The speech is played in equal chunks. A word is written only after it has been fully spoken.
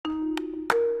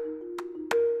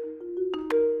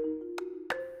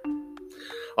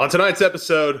On tonight's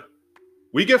episode,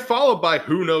 we get followed by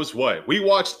who knows what. We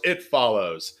watched It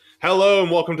Follows. Hello and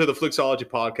welcome to the Flixology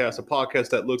Podcast, a podcast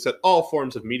that looks at all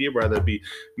forms of media, whether it be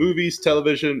movies,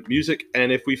 television, music,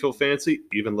 and if we feel fancy,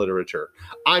 even literature.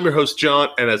 I'm your host, John,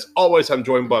 and as always, I'm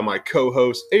joined by my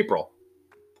co-host, April.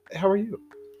 How are you?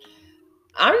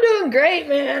 I'm doing great,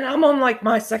 man. I'm on like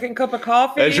my second cup of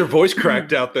coffee. As your voice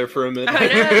cracked out there for a minute. I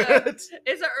know. It's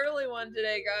an early one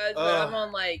today, guys, but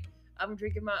I'm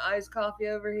drinking my iced coffee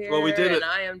over here. Well, we did and it.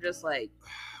 I am just like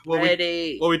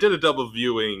ready. We did a double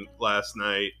viewing last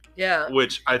night. Yeah.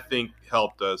 Which I think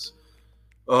helped us.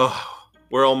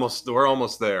 We're almost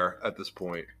there at this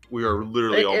point. We are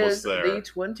literally almost there. It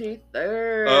is the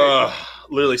 23rd.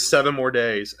 Literally 7 more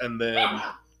days and then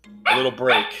a little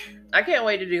break. I can't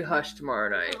wait to do Hush tomorrow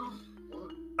night.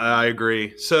 I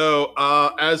agree. So,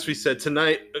 as we said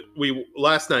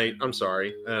last night, I'm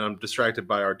sorry, and I'm distracted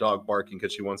by our dog barking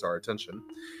because she wants our attention.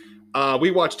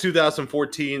 We watched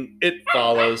 2014 It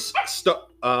Follows,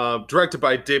 directed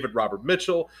by David Robert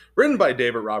Mitchell, written by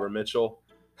David Robert Mitchell,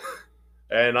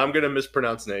 and I'm going to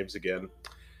mispronounce names again.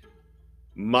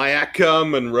 Mayaka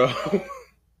Monroe,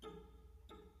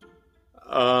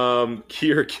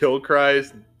 Keir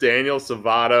Gilchrist, Daniel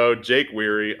Savato, Jake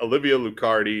Weary, Olivia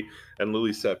Lucardi, and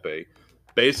Lily Sepe.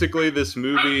 Basically, this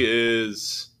movie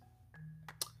is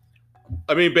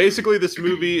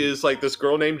like this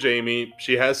girl named Jamie.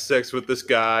 She has sex with this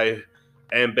guy,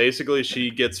 and basically she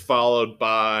gets followed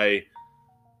by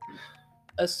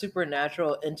a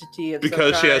supernatural entity of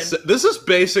because some she kind. has. This is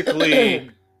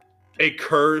basically a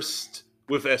cursed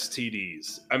with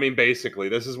STDs. I mean, basically,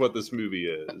 this is what this movie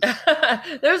is.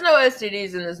 There's no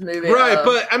STDs in this movie. Right,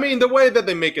 but I mean, the way that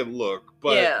they make it look.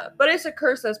 But yeah, but it's a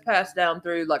curse that's passed down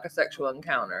through like a sexual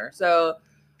encounter. So,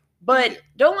 but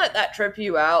don't let that trip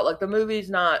you out. Like the movie's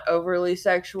not overly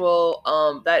sexual.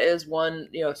 That is one,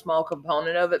 small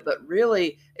component of it, but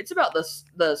really it's about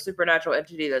the supernatural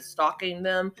entity that's stalking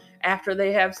them after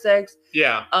they have sex.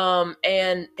 Yeah.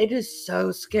 And it is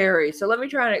so scary. So let me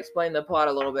try and explain the plot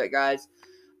a little bit, guys.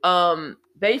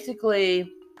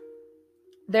 Basically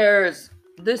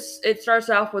it starts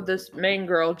off with this main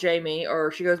girl, Jamie,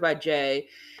 or she goes by Jay,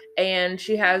 and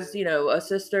she has, a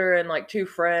sister and like 2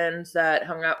 friends that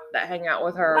hang out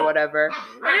with her or whatever.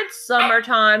 And it's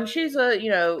summertime. She's a,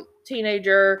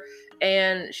 teenager,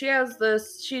 and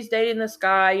she's dating this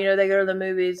guy, they go to the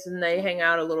movies and they hang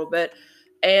out a little bit,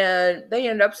 and they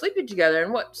end up sleeping together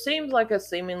in what seems like a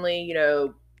seemingly,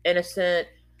 innocent,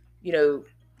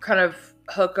 kind of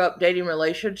hookup dating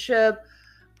relationship.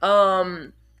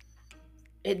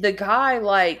 The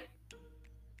guy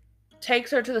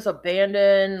takes her to this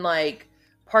abandoned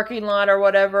parking lot or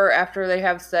whatever after they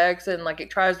have sex, and it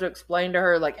tries to explain to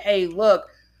her hey, look,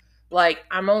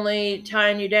 I'm only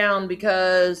tying you down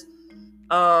because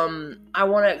I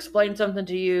want to explain something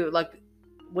to you.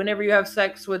 Whenever you have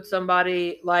sex with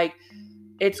somebody,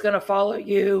 it's gonna follow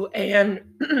you and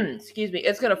excuse me,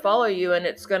 it's gonna follow you and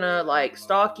it's gonna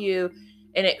stalk you.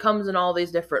 And it comes in all these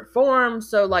different forms.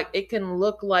 So, it can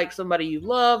look like somebody you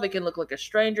love. It can look like a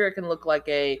stranger. It can look like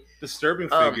a disturbing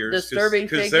figures.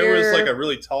 Because there was a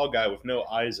really tall guy with no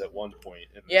eyes at one point.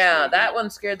 Yeah, movie. That one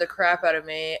scared the crap out of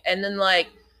me. And then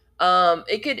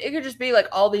it could just be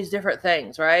all these different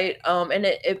things, right? And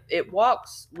it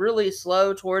walks really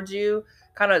slow towards you,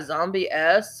 kind of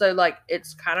zombie-esque. So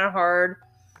it's kind of hard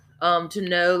to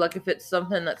know if it's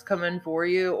something that's coming for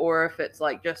you or if it's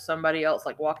just somebody else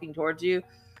walking towards you.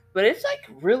 But it's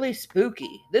really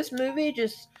spooky. This movie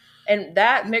and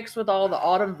that mixed with all the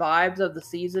autumn vibes of the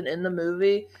season in the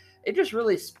movie, it just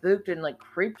really spooked and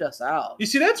creeped us out. You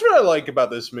see, that's what I like about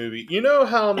this movie. You know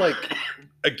how I'm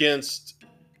against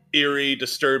eerie,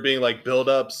 disturbing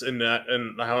build-ups and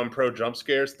how I'm pro jump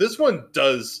scares? This one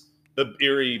does the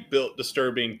eerie,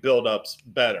 disturbing build-ups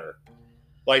better.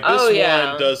 One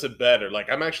does it better.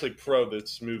 I'm actually pro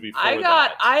this movie for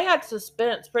that. I had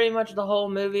suspense pretty much the whole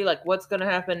movie, what's going to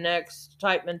happen next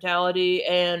type mentality.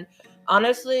 And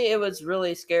honestly, it was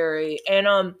really scary. And,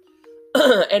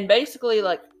 and basically,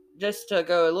 just to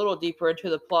go a little deeper into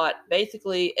the plot,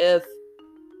 basically,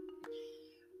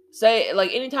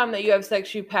 anytime that you have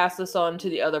sex, you pass this on to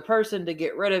the other person to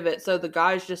get rid of it. So the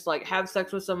guys just, have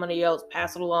sex with somebody else,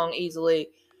 pass it along easily.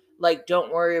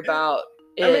 Don't worry about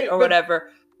whatever.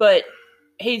 But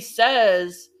he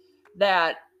says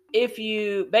that if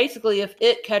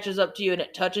it catches up to you and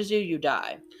it touches you, you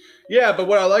die. Yeah, but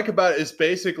what I like about it is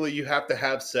basically you have to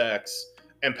have sex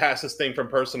and pass this thing from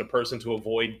person to person to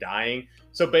avoid dying.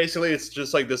 So basically it's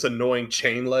just this annoying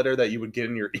chain letter that you would get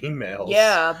in your emails.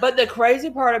 Yeah, but the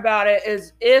crazy part about it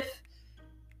is if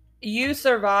you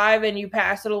survive and you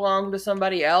pass it along to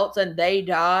somebody else and they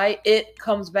die, it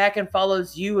comes back and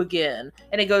follows you again.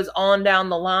 And it goes on down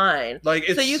the line. Like,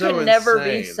 it's so you so can never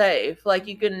be insane. safe. Like,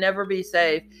 you can never be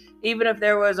safe. Even if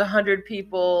there was 100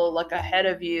 people, like, ahead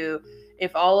of you,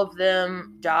 if all of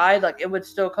them died, like, it would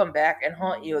still come back and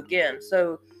haunt you again.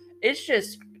 So it's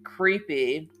just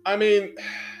creepy. I mean,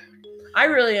 I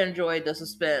really enjoyed the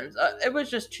suspense. It was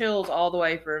just chills all the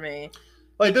way for me.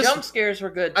 like, The this jump scares were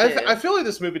good too. I feel like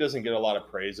this movie doesn't get a lot of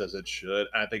praise as it should.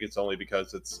 I think it's only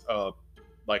because it's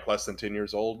like less than 10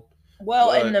 years old. Well,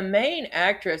 But- and the main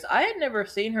actress, I had never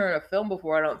seen her in a film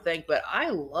before, I don't think, but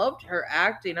I loved her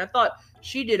acting. I thought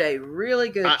she did a really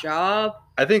good job.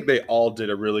 I think they all did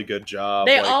a really good job.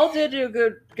 They like, all did do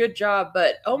a good job,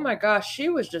 but oh my gosh, she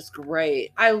was just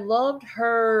great. I loved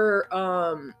her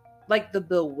like the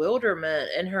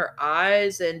bewilderment in her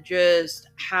eyes and just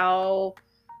how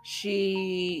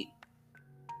she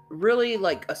really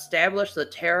like established the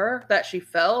terror that she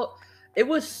felt. It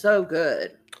was so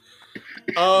good.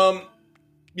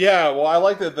 Yeah, well, I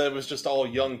like that it was just all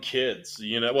young kids,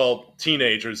 you know, well,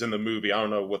 teenagers in the movie. I don't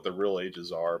know what the real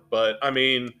ages are, but I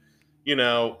mean, you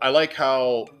know, I like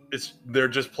how they're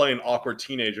just playing awkward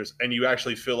teenagers, and you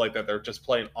actually feel like that they're just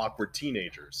playing awkward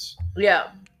teenagers. Yeah.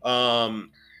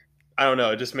 I don't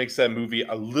know, it just makes that movie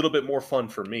a little bit more fun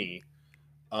for me.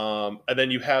 And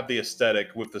then you have the aesthetic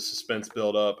with the suspense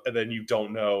build up, and then you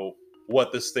don't know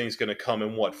what this thing's going to come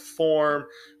in what form.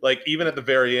 Like, even at the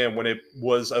very end, when it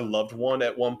was a loved one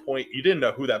at one point, you didn't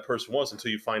know who that person was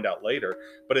until you find out later.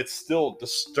 But it's still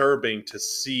disturbing to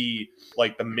see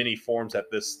like the many forms that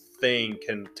this thing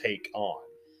can take on.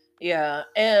 Yeah,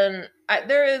 and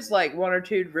there is like one or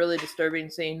two really disturbing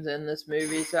scenes in this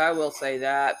movie, so I will say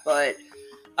that. But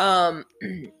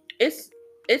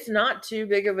it's not too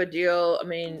big of a deal. I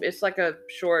mean, it's like a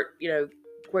short, you know,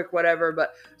 quick whatever.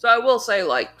 But so I will say,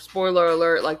 like, spoiler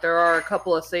alert, like there are a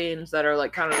couple of scenes that are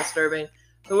like kind of disturbing.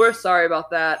 So we're sorry about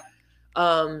that.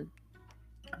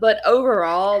 But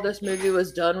overall, this movie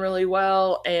was done really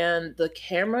well, and the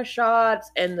camera shots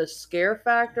and the scare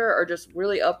factor are just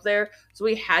really up there. So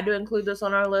we had to include this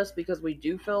on our list because we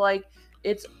do feel like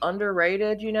it's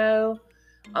underrated, you know.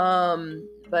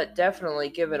 But definitely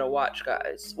give it a watch,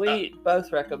 guys. We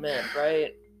both recommend,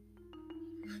 right?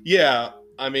 Yeah,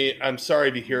 I mean, I'm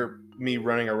sorry to hear me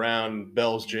running around,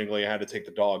 bells jingling. I had to take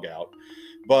the dog out,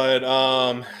 but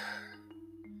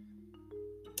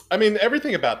I mean,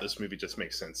 everything about this movie just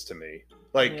makes sense to me.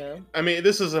 Like, Yeah. I mean,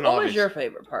 this is an What obvious. was your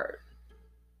favorite part?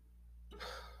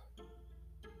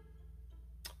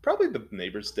 Probably the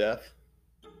neighbor's death.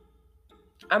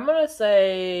 I'm gonna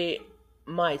say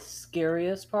my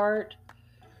scariest part.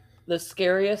 The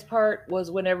scariest part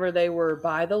was whenever they were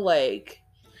by the lake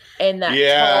and that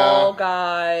tall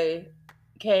guy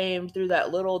came through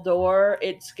that little door.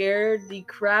 It scared the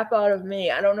crap out of me.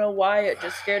 I don't know why. It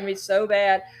just scared me so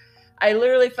bad. I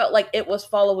literally felt like it was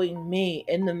following me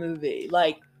in the movie.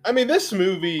 Like, I mean, this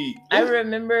movie. I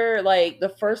remember, like, the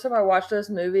first time I watched this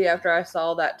movie after I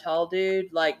saw that tall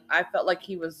dude, like, I felt like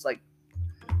he was, like,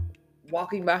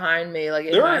 walking behind me, like,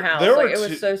 in my house. Like, it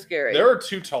was so scary. There are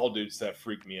two tall dudes that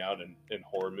freak me out in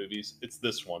horror movies. It's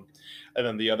this one. And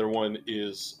then the other one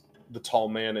is the tall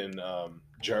man in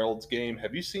Gerald's Game.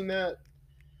 Have you seen that?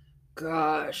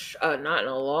 Gosh, not in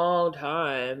a long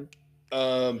time.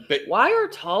 But, why are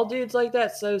tall dudes like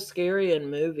that so scary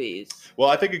in movies? Well,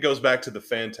 I think it goes back to the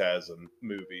Phantasm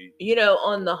movie. You know,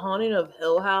 on The Haunting of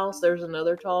Hill House, there's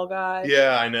another tall guy.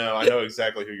 Yeah, I know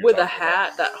exactly who you're with talking a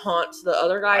hat that haunts the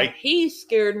other guy. He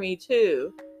scared me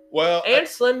too. Well, and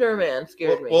Slender Man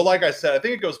scared me. Well, like I said, I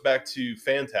think it goes back to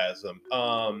Phantasm.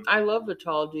 I love the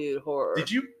tall dude horror. Did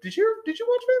you watch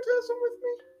Phantasm with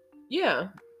me? Yeah.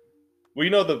 Well,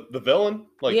 you know the villain,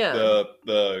 like Yeah.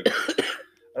 the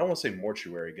I don't want to say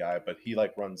mortuary guy, but he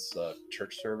like runs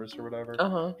church service or whatever.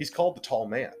 Uh-huh. He's called the Tall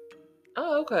Man.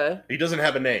 Oh, okay. He doesn't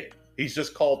have a name. He's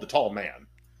just called the Tall Man.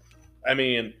 I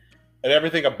mean, and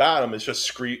everything about him is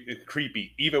just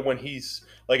creepy. Even when he's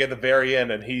like at the very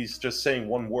end and he's just saying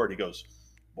one word, he goes,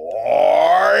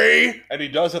 "Boy," and he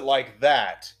does it like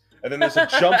that. And then there's a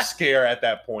jump scare at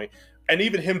that point. And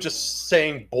even him just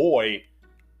saying "boy,"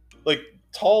 like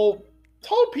tall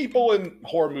people in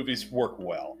horror movies work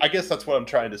well. I guess that's what I'm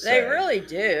trying to say. They really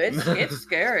do. It's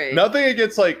scary. Nothing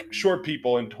against like short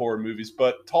people in horror movies,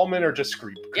 but tall men are just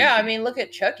creepy. Yeah, I mean, look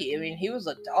at Chucky. I mean, he was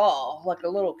a doll, like a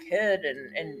little kid,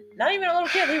 and not even a little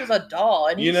kid. He was a doll,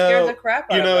 and he scared the crap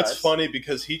out of us. You know, it's funny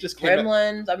because he just came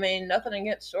Gremlins. I mean, nothing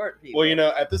against short people. Well, you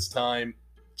know, at this time,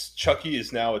 Chucky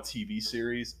is now a TV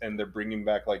series, and they're bringing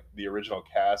back like the original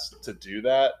cast to do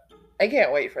that. I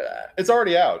can't wait for that. It's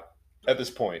already out. at this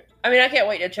point. I mean, I can't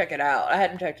wait to check it out. I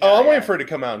hadn't checked it Oh, out I'm waiting yet. for it to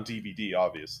come out on DVD,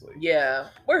 obviously. Yeah,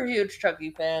 we're huge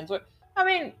Chucky fans. I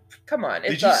mean, come on,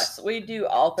 it's Did you us. We do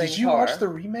all things Did you horror. watch the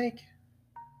remake?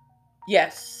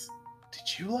 Yes.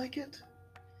 Did you like it?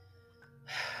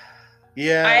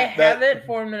 Yeah. I haven't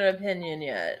formed an opinion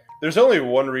yet. There's only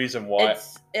one reason why.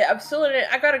 I'm still in it.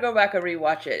 I gotta go back and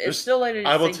rewatch it. It's still in it.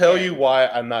 I will tell you why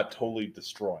I'm not totally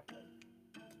destroying it.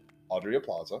 Audrey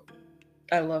Plaza.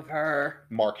 I love her.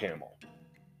 Mark Hamill.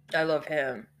 I love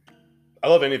him. I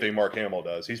love anything Mark Hamill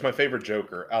does. He's my favorite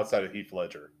Joker outside of Heath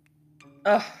Ledger.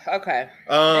 Oh, okay.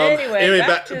 Anyway,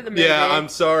 back to the movie. Yeah, I'm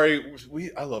sorry.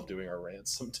 I love doing our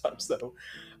rants sometimes, though.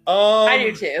 I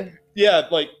do too. Yeah,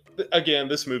 like again,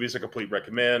 this movie is a complete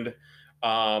recommend.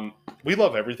 We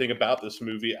love everything about this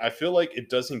movie. I feel like it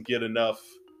doesn't get enough.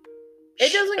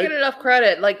 It doesn't get enough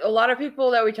credit. Like a lot of people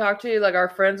that we talk to, like our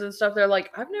friends and stuff, they're like,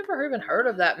 "I've never even heard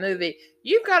of that movie.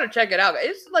 You've got to check it out.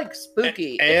 It's like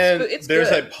spooky, and it's there's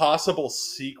good. a possible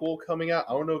sequel coming out.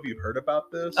 I don't know if you've heard about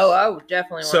this. Oh, I would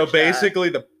definitely. So watch basically,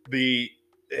 the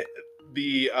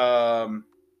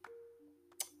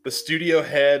studio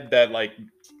head that like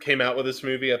came out with this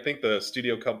movie, I think the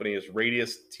studio company is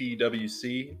Radius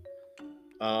TWC.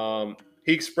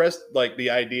 He expressed like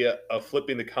the idea of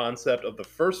flipping the concept of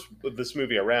this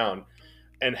movie around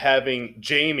and having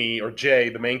Jamie or Jay,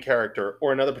 the main character,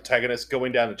 or another protagonist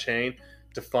going down the chain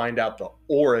to find out the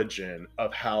origin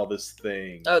of how this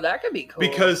thing. Oh, that could be cool.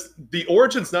 Because the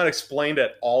origin's not explained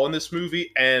at all in this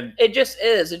movie, and it just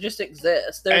is. It just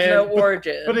exists. There's no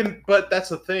origin. But that's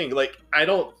the thing. Like, I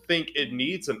don't think it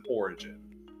needs an origin.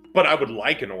 But I would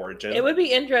like an origin. It would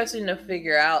be interesting to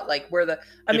figure out, like, where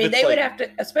I mean, they would have to,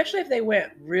 especially if they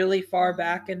went really far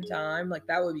back in time, like,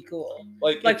 that would be cool.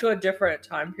 Like to a different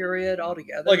time period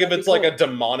altogether. Like, if it's like a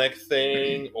demonic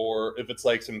thing, or if it's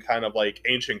like some kind of like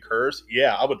ancient curse,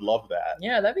 yeah, I would love that.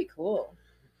 Yeah, that'd be cool.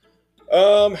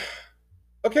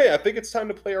 Okay, I think it's time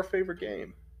to play our favorite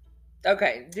game.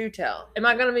 Okay, do tell. Am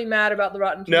I going to be mad about the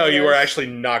Rotten Tomatoes? No, you are actually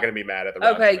not going to be mad at the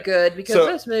Rotten Tomatoes. Good, because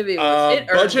this movie was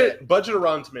budget a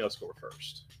Rotten Tomatoes score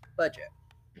first. Budget.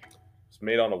 It's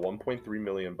made on a $1.3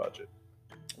 million budget.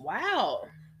 Wow.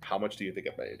 How much do you think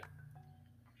it made?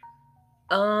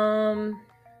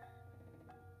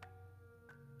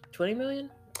 20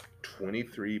 million?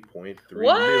 $23.3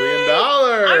 million.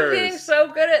 I'm getting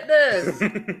so good at this.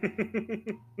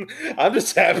 I'm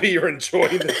just happy you're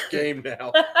enjoying this game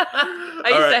now. I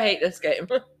used to hate this game.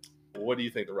 What do you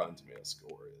think the Rotten Tomatoes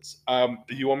score is?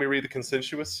 Do you want me to read the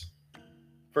consensus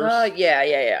first?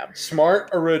 Yeah. Smart,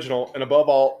 original, and above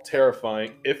all,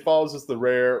 terrifying. It Follows is the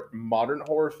rare modern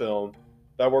horror film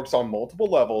that works on multiple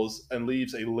levels and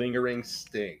leaves a lingering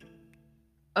sting.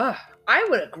 I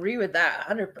would agree with that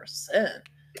 100%.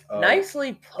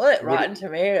 Nicely put, Rotten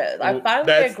Tomatoes. I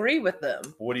finally agree with them.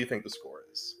 What do you think the score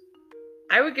is?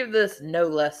 I would give this no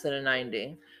less than a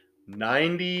 90.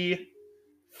 95.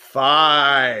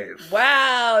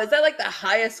 Wow, is that like the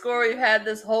highest score we've had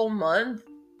this whole month?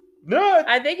 No,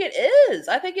 I think it is.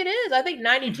 I think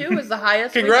 92 is the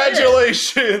highest.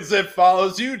 Congratulations, It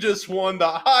Follows. You just won the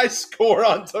high score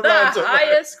on Toronto. The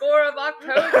highest score of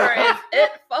October is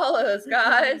It Follows,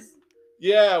 guys.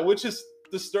 Yeah, which is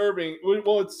disturbing.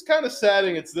 Well, it's kind of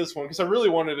saddening it's this one because I really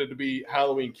wanted it to be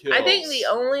Halloween Kills. I think the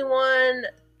only one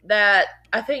that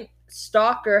I think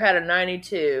Stalker had a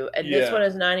 92 and this one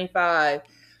is 95.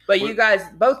 But you guys,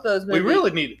 both those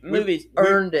movies,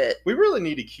 earned it. We really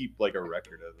need to keep like a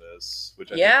record of this,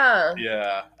 which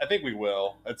I think we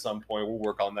will at some point. We'll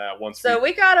work on that once. So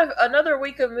we got another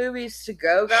week of movies to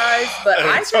go, guys. But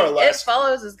I think It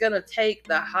Follows is going to take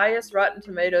the highest Rotten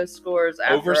Tomatoes scores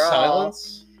over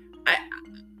Silence.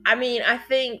 I mean, I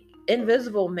think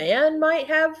Invisible Man might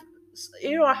have,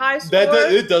 a high score.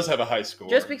 It does have a high score.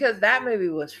 Just because that movie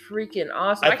was freaking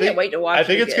awesome. I can't wait to watch it. I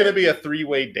think it's going to be a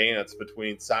three-way dance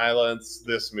between Silence,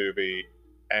 this movie,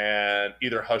 and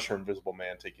either Hush or Invisible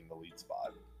Man taking the lead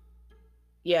spot.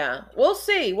 Yeah. We'll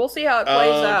see. We'll see how it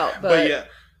plays out. But yeah,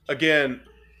 again,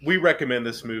 we recommend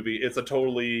this movie. It's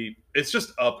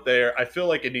just up there. I feel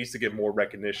like it needs to get more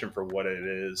recognition for what it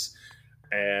is.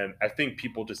 And I think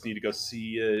people just need to go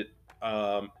see it.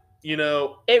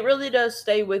 It really does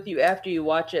stay with you after you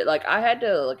watch it. Like, I had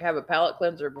to have a palate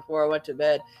cleanser before I went to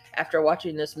bed after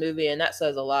watching this movie, and that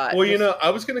says a lot. Well, I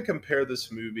was going to compare this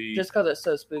movie just because it's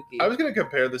so spooky. I was going to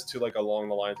compare this to along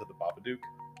the lines of The Babadook.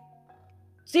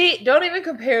 See, don't even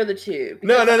compare the two.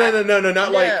 No,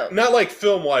 not like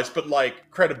film wise, but like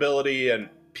credibility and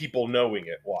people knowing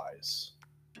it wise.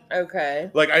 Okay.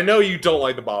 Like, I know you don't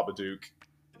like The Babadook,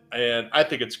 and I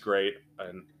think it's great,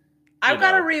 and I've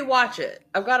got to rewatch it.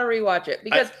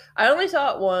 Because I only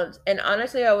saw it once, and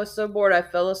honestly, I was so bored I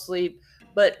fell asleep.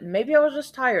 But maybe I was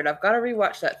just tired. I've got to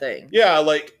rewatch that thing. Yeah,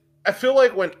 like I feel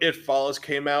like when It Follows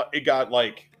came out, it got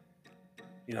like,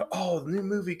 oh, the new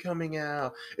movie coming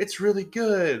out. It's really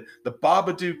good. The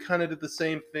Babadook kind of did the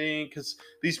same thing because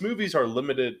these movies are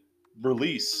limited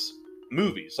release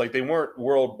movies. Like they weren't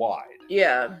worldwide.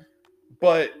 Yeah.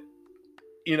 But,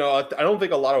 I don't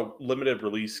think a lot of limited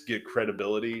release get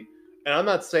credibility. And I'm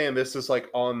not saying this is like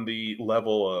on the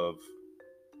level of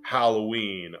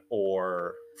Halloween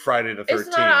or Friday the 13th. It's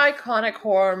not an iconic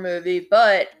horror movie,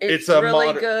 but it's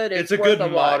really good. It's a good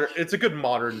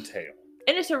modern tale.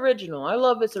 And it's original. I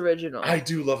love its original. I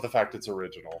do love the fact it's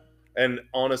original. And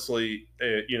honestly,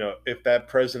 if that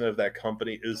president of that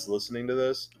company is listening to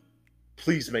this,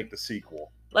 please make the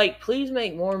sequel. Like, please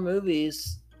make more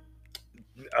movies.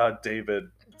 David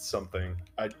something.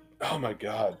 Oh my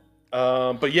God.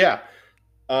 But yeah.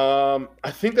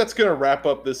 I think that's gonna wrap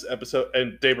up this episode.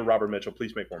 And David Robert Mitchell,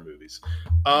 please make more movies.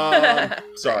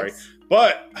 Sorry, Thanks.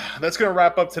 But that's gonna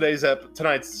wrap up today's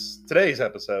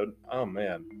episode. Oh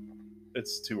man,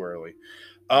 it's too early.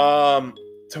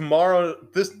 Tomorrow,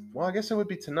 I guess it would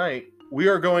be tonight. We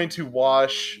are going to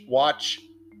watch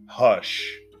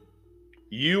Hush.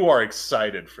 You are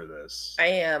excited for this. I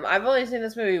am. I've only seen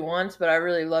this movie once, but I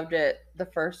really loved it the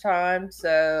first time.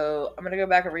 So I'm going to go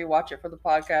back and rewatch it for the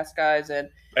podcast, guys. And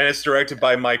it's directed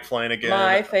by Mike Flanagan.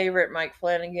 My favorite Mike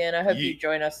Flanagan. I hope you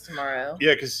join us tomorrow.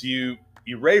 Yeah, because you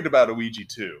raved about Ouija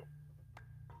 2.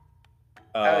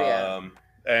 Yeah.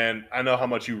 And I know how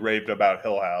much you raved about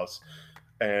Hill House.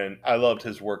 And I loved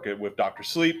his work with Dr.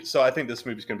 Sleep. So I think this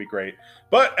movie's going to be great.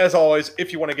 But as always,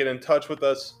 if you want to get in touch with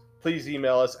us, please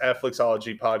email us at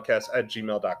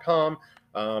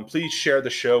flixologypodcast@gmail.com. Please share the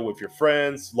show with your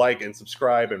friends, like and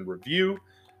subscribe and review.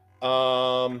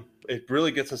 It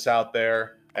really gets us out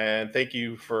there. And thank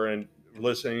you for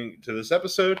listening to this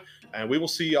episode. And we will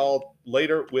see y'all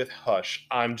later with Hush.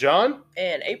 I'm John.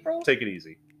 And April. Take it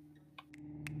easy.